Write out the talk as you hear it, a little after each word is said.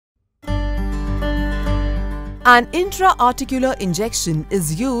An intra-articular injection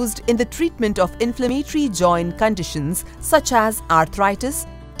is used in the treatment of inflammatory joint conditions such as arthritis,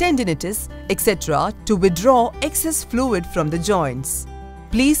 tendinitis, etc. to withdraw excess fluid from the joints.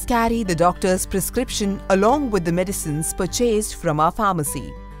 Please carry the doctor's prescription along with the medicines purchased from our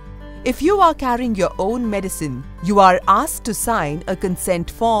pharmacy. If you are carrying your own medicine, you are asked to sign a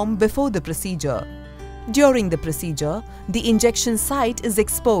consent form before the procedure. During the procedure, the injection site is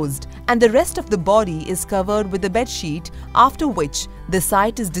exposed and the rest of the body is covered with a bedsheet, after which the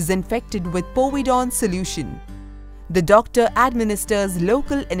site is disinfected with povidone solution. The doctor administers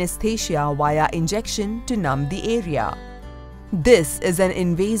local anesthesia via injection to numb the area. This is an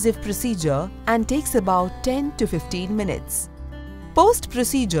invasive procedure and takes about 10 to 15 minutes.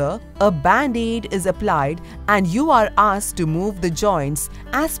 Post-procedure, a band-aid is applied and you are asked to move the joints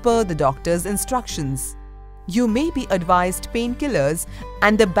as per the doctor's instructions. You may be advised painkillers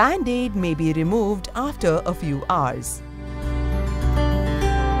and the band-aid may be removed after a few hours.